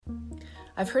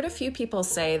I've heard a few people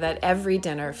say that every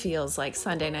dinner feels like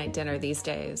Sunday night dinner these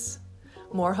days.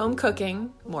 More home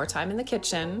cooking, more time in the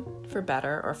kitchen, for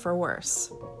better or for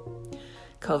worse.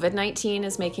 COVID-19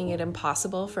 is making it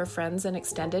impossible for friends and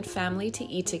extended family to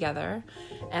eat together,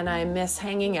 and I miss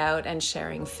hanging out and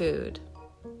sharing food.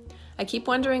 I keep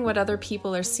wondering what other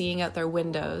people are seeing out their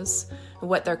windows and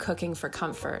what they're cooking for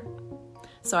comfort.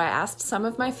 So I asked some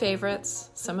of my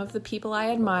favorites, some of the people I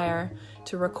admire,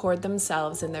 to record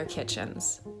themselves in their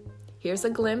kitchens. Here's a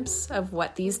glimpse of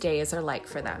what these days are like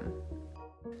for them.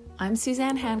 I'm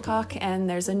Suzanne Hancock, and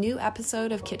there's a new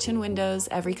episode of Kitchen Windows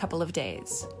every couple of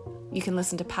days. You can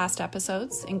listen to past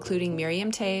episodes, including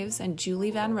Miriam Taves and Julie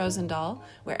Van Rosendahl,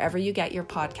 wherever you get your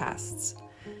podcasts.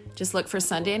 Just look for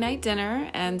Sunday Night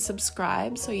Dinner and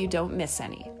subscribe so you don't miss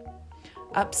any.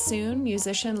 Up soon,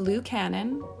 musician Lou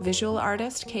Cannon, visual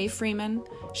artist Kay Freeman,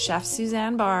 chef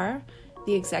Suzanne Barr,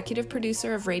 the executive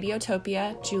producer of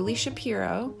Radiotopia, Julie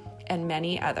Shapiro, and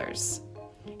many others.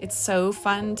 It's so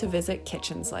fun to visit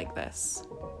kitchens like this.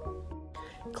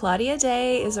 Claudia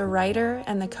Dey is a writer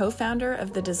and the co-founder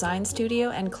of the design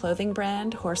studio and clothing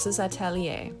brand Horses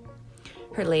Atelier.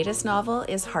 Her latest novel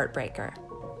is Heartbreaker.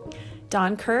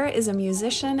 Don Kerr is a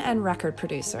musician and record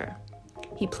producer.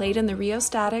 He played in the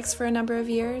Rheostatics for a number of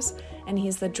years, and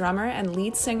he's the drummer and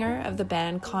lead singer of the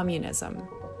band Communism.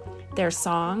 Their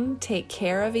song, Take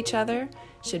Care of Each Other,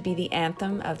 should be the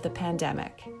anthem of the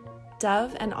pandemic.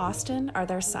 Dove and Austin are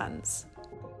their sons.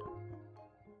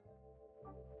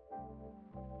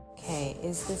 Okay,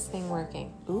 is this thing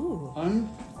working? Ooh. I'm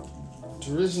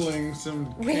drizzling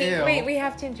some kale. Wait, we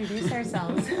have to introduce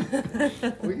ourselves.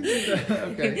 We can do that,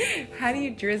 okay. How do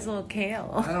you drizzle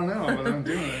kale? I don't know, but I'm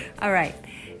doing it. All right,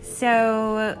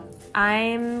 so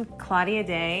I'm Claudia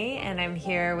Dey, and I'm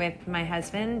here with my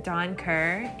husband, Don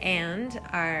Kerr, and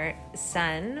our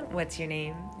son, what's your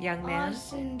name, young man?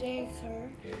 Austin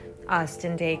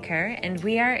Dey Kerr, and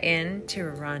we are in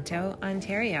Toronto,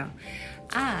 Ontario.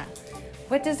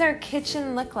 What does our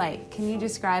kitchen look like? Can you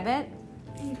describe it?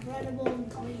 Incredible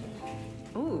and clean.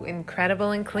 Ooh,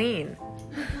 incredible and clean.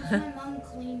 Because my mom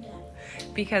cleaned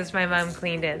it. Because my mom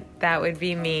cleaned it. That would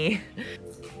be me.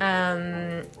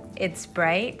 It's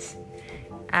bright.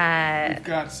 We've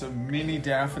got some mini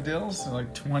daffodils,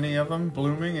 like 20 of them,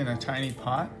 blooming in a tiny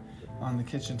pot on the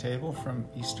kitchen table from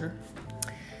Easter.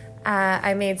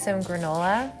 I made some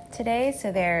granola today,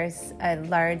 so there's a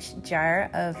large jar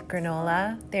of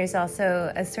granola. There's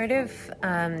also a sort of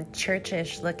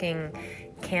churchish looking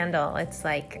candle. It's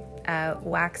like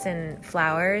waxen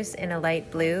flowers in a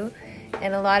light blue,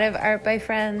 and a lot of art by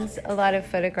friends, a lot of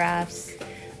photographs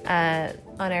on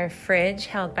our fridge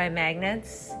held by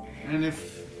magnets. And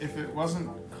if it wasn't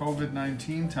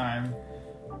COVID-19 time,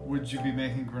 would you be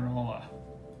making granola?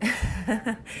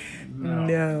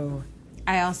 No.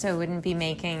 I also wouldn't be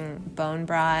making bone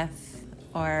broth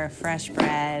or fresh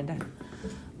bread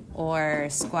or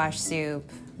squash soup,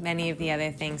 many of the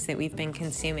other things that we've been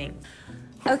consuming.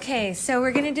 Okay, so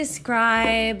we're going to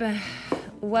describe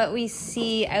what we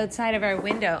see outside of our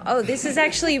window. Oh, this is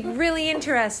actually really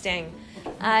interesting.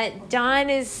 Don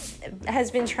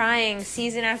has been trying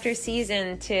season after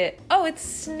season to... Oh, it's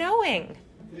snowing.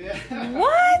 Yeah.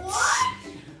 What?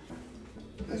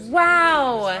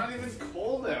 Wow. It's not even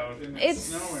cold out and it's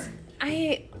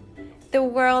snowing. The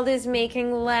world is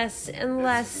making less and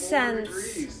less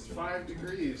sense. 5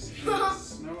 degrees. It's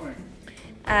snowing.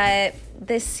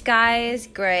 The sky is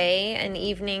gray, an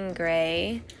evening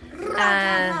gray.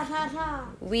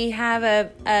 We have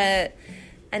a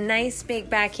nice big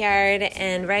backyard,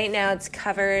 and right now it's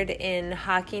covered in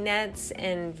hockey nets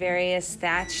and various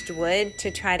thatched wood to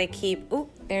try to keep... Ooh,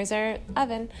 there's our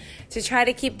oven. To try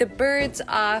to keep the birds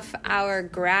off our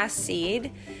grass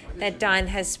seed that Don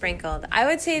has sprinkled. I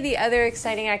would say the other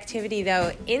exciting activity,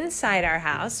 though, inside our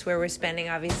house, where we're spending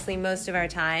obviously most of our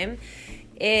time,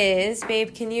 is...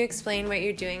 Babe, can you explain what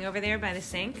you're doing over there by the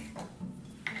sink?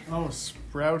 Oh,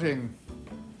 sprouting.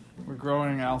 We're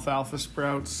growing alfalfa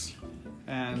sprouts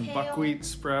and Kale. buckwheat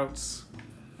sprouts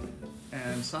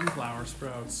and sunflower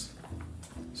sprouts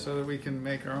so that we can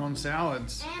make our own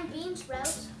salads. And bean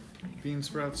sprouts. Bean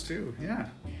sprouts too, yeah.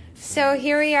 So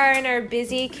here we are in our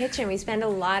busy kitchen. We spend a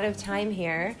lot of time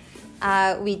here.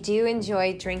 We do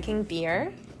enjoy drinking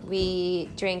beer. We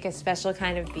drink a special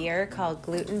kind of beer called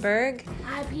Glutenberg.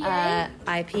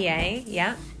 IPA,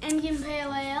 yeah. Indian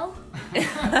Pale Ale.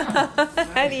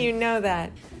 How do you know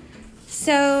that?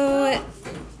 So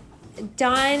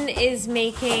Don is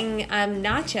making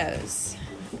nachos.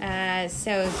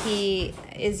 So he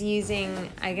is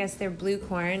using, I guess they're blue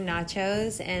corn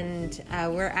nachos, and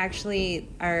we're actually,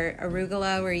 our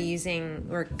arugula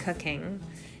we're cooking,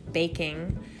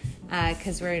 baking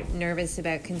because we're nervous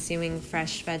about consuming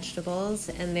fresh vegetables.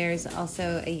 And there's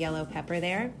also a yellow pepper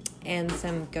there and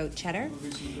some goat cheddar. There'll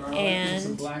be some garlic and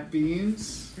some black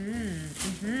beans.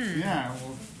 Yeah,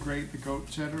 we'll grate the goat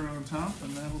cheddar on top,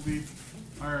 and that'll be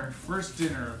our first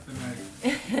dinner of the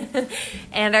night.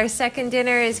 And our second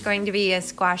dinner is going to be a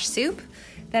squash soup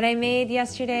that I made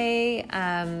yesterday.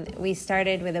 We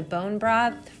started with a bone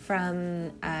broth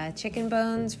from chicken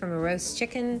bones from a roast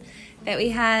chicken that we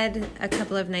had a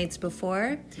couple of nights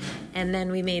before. And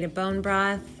then we made a bone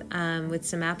broth with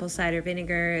some apple cider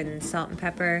vinegar and salt and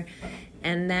pepper.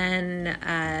 And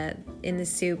then in the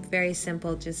soup, very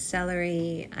simple, just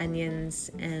celery, onions,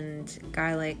 and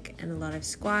garlic, and a lot of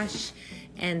squash,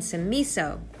 and some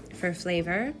miso for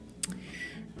flavor.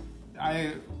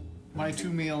 My 2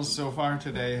 meals so far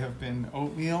today have been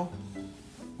oatmeal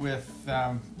with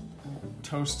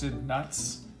toasted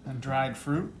nuts and dried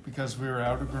fruit because we were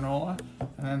out of granola.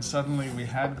 And then suddenly we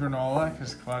had granola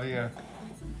because Claudia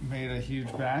made a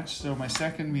huge batch. So my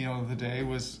second meal of the day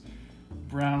was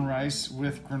brown rice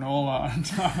with granola on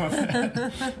top of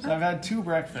it. So I've had 2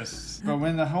 breakfasts. But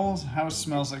when the whole house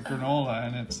smells like granola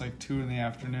and it's like 2 in the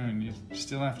afternoon, you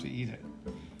still have to eat it.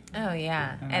 Oh,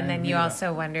 yeah. And then you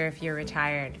also wonder if you're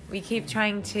retired. We keep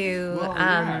trying to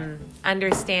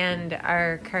understand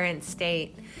our current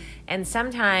state. And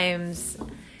sometimes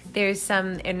there's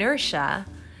some inertia,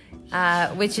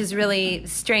 which is really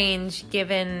strange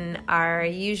given our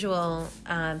usual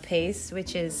pace,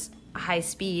 which is high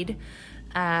speed.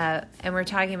 And we're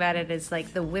talking about it as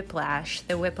like the whiplash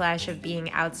of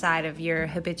being outside of your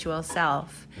habitual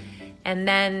self. And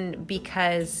then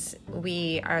because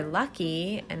we are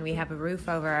lucky and we have a roof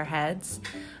over our heads,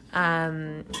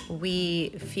 we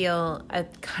feel a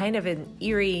kind of an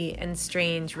eerie and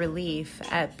strange relief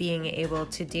at being able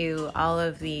to do all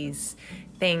of these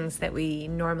things that we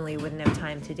normally wouldn't have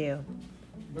time to do.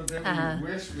 But that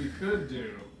we wish we could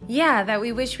do. Yeah, that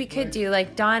we wish we could do.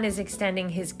 Like Don is extending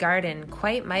his garden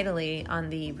quite mightily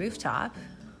on the rooftop.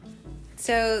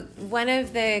 So one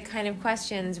of the kind of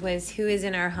questions was who is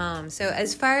in our home. So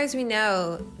as far as we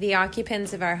know, the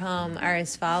occupants of our home are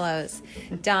as follows: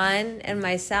 Don and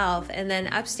myself. And then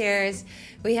upstairs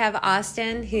we have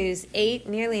Austin, who's 8,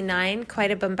 nearly 9, quite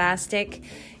a bombastic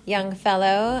young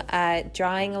fellow,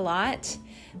 drawing a lot.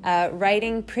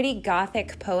 Writing pretty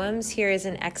gothic poems. Here is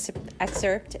an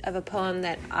excerpt of a poem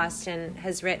that Austin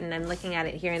has written. I'm looking at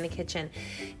it here in the kitchen.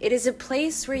 It is a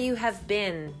place where you have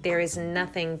been. There is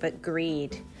nothing but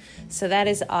greed. So that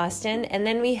is Austin. And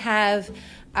then we have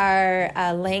our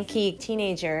lanky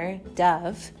teenager,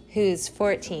 Dove, who's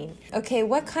 14. Okay,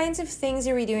 what kinds of things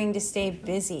are we doing to stay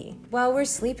busy? Well, we're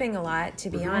sleeping a lot, to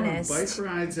be honest. Bike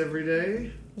rides every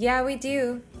day. Yeah, we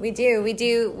do. We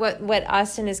do what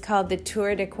Austin has called the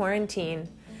tour de quarantine.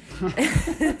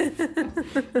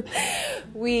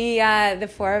 We, the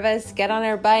 4 of us, get on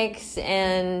our bikes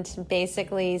and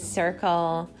basically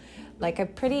circle, like a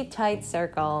pretty tight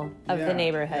circle of the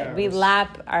neighborhood. Yeah, we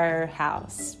lap our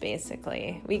house,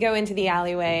 basically. We go into the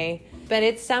alleyway, but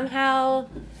it's somehow,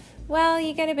 well,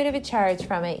 you get a bit of a charge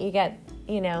from it. You get,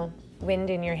 wind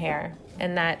in your hair,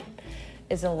 and that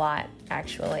is a lot,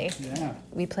 actually. Yeah.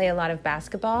 We play a lot of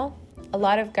basketball, a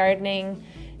lot of gardening,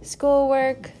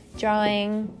 schoolwork,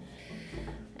 drawing,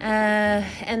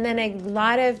 and then a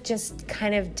lot of just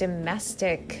kind of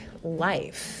domestic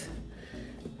life.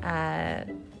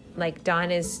 Like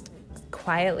Don is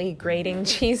quietly grating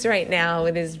cheese right now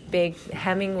with his big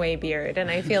Hemingway beard, and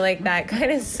I feel like that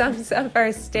kind of sums up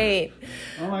our state.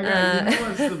 Oh my God,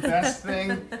 what's the best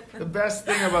thing? The best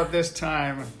thing about this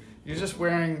time, you're just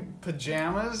wearing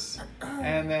pajamas,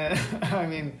 and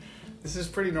then, this is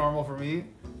pretty normal for me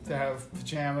to have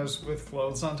pajamas with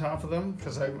clothes on top of them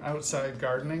because I'm outside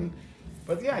gardening.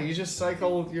 But yeah, you just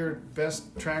cycle your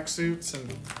best tracksuits and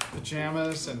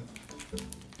pajamas, and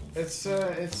it's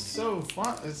so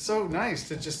fun. It's so nice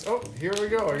to just, here we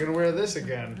go. We're going to wear this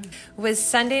again. Was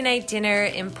Sunday night dinner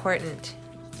important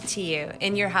to you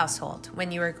in your household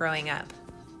when you were growing up?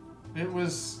 It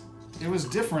was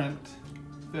different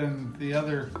than the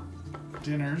other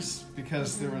dinners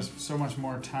because there was so much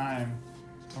more time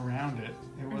around it.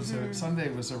 It was Sunday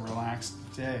was a relaxed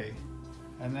day,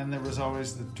 and then there was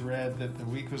always the dread that the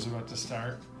week was about to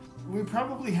start. We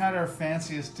probably had our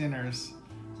fanciest dinners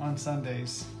on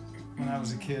Sundays when I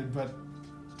was a kid, but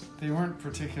they weren't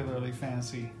particularly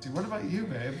fancy. What about you,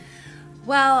 babe?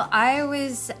 Well, I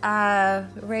was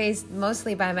raised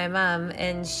mostly by my mom,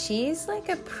 and she's like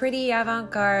a pretty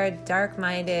avant-garde,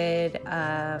 dark-minded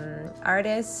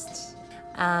artist.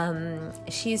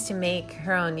 She used to make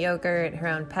her own yogurt, her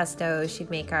own pesto. She'd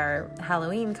make our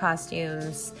Halloween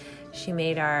costumes. She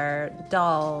made our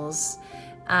dolls.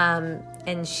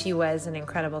 And she was an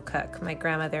incredible cook. My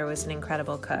grandmother was an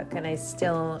incredible cook, and I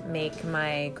still make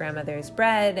my grandmother's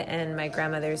bread and my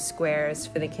grandmother's squares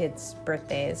for the kids'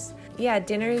 birthdays. Yeah,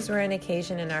 dinners were an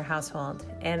occasion in our household.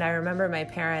 And I remember my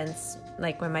parents,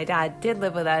 like when my dad did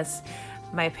live with us,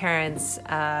 my parents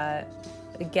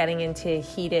getting into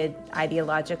heated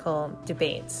ideological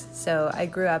debates. So I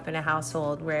grew up in a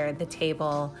household where the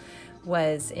table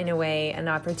was, in a way, an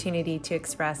opportunity to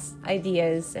express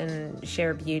ideas and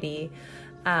share beauty.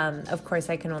 Of course,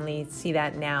 I can only see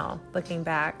that now, looking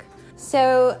back.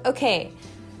 So, okay,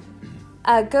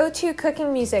 go-to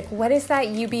cooking music. What is that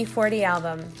UB40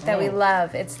 album that we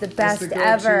love? It's the best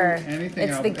ever.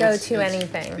 It's the go-to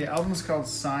anything. The album's called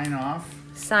Sign Off.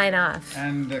 Sign Off.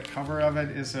 And the cover of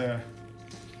it is a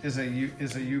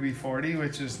UB40,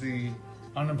 which is the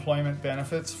unemployment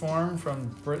benefits form from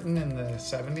Britain in the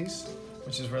 70s,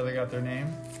 which is where they got their name.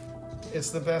 It's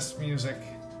the best music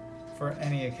for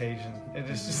any occasion. It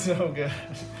is just so good.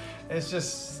 It's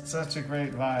just such a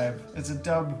great vibe. It's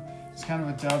kind of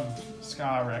a dub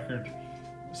ska record.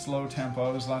 Slow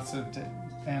tempos, lots of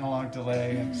analog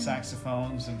delay and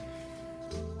saxophones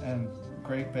and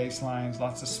great bass lines,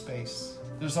 lots of space.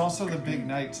 There's also the Big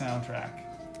Night soundtrack.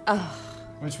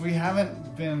 Which we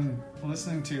haven't been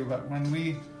listening to, but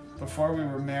before we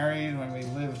were married, when we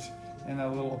lived in a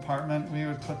little apartment, we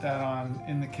would put that on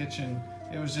in the kitchen.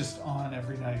 It was just on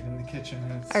every night in the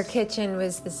kitchen. Our kitchen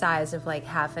was the size of like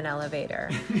half an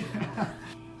elevator. Yeah.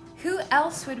 Who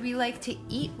else would we like to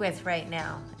eat with right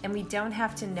now? And we don't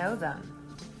have to know them.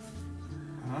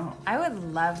 Oh. I would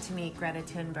love to meet Greta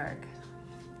Thunberg.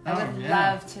 I would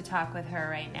love to talk with her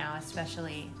right now,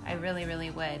 especially. I really,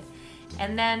 really would.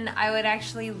 And then I would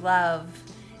actually love,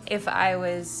 if I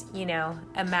was,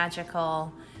 a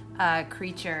magical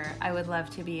creature, I would love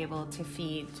to be able to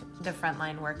feed the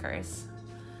frontline workers.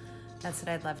 That's what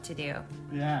I'd love to do.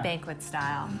 Yeah. Banquet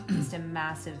style. Just a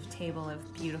massive table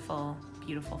of beautiful,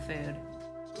 beautiful food.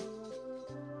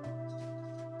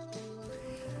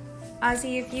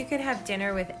 Ozzy, if you could have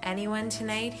dinner with anyone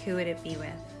tonight, who would it be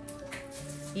with?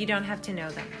 You don't have to know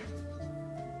them.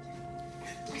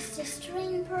 A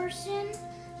sistering person,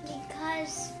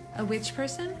 because... A which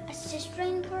person? A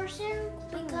sistering person,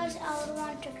 because I would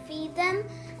want to feed them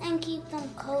and keep them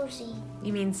cozy.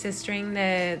 You mean sistering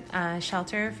the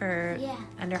shelter for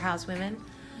underhoused women?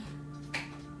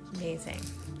 Amazing.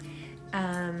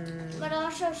 But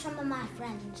also some of my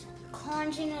friends,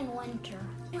 Conjun and Winter.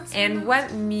 And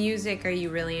what music are you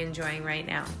really enjoying right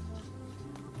now?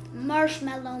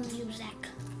 Marshmallow music.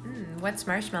 What's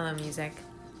marshmallow music?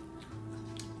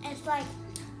 It's like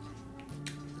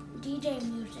DJ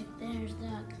music. There's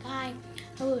the guy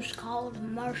who is called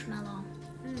Marshmallow.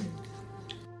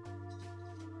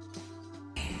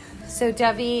 So,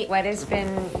 Dovey, what has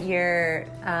been your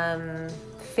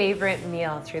favorite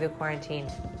meal through the quarantine?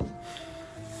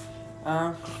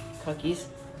 Cookies.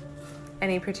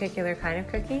 Any particular kind of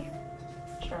cookie?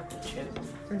 Chocolate chip.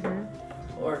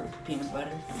 Or peanut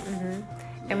butter.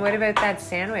 And what about that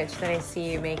sandwich that I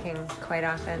see you making quite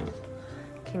often?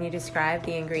 Can you describe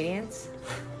the ingredients?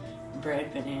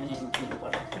 Bread, banana, and peanut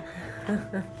butter.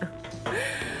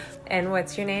 And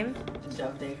what's your name?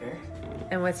 Dove Baker.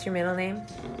 And what's your middle name?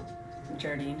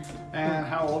 Jardine. And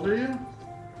how old are you?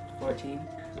 14.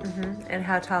 And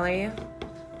how tall are you?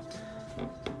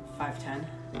 5'10"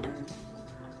 and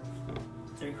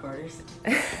 3/4.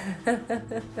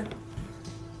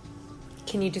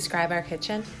 Can you describe our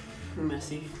kitchen?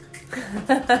 Messy.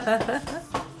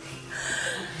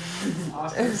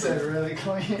 Austin said really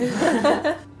clean.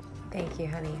 Thank you,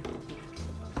 honey.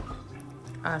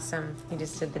 Awesome. You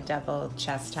just did the double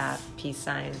chest tap, peace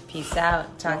sign. Peace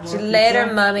out. Talk to you later,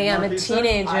 pizza? mommy. I'm More a pizza? I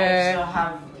teenager. still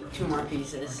have 2 more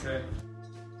pieces. Okay.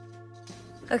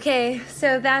 Okay,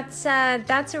 so that's a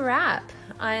wrap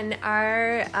on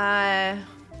our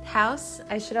house.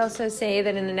 I should also say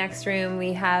that in the next room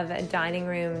we have a dining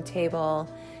room table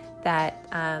that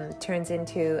turns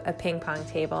into a ping pong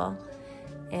table.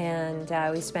 And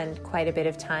we spend quite a bit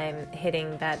of time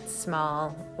hitting that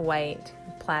small white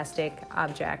plastic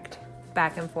object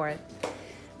back and forth.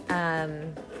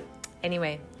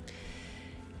 Anyway,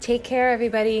 take care,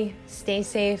 everybody. Stay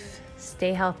safe.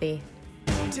 Stay healthy.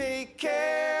 Take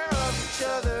care of each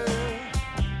other.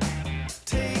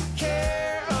 Take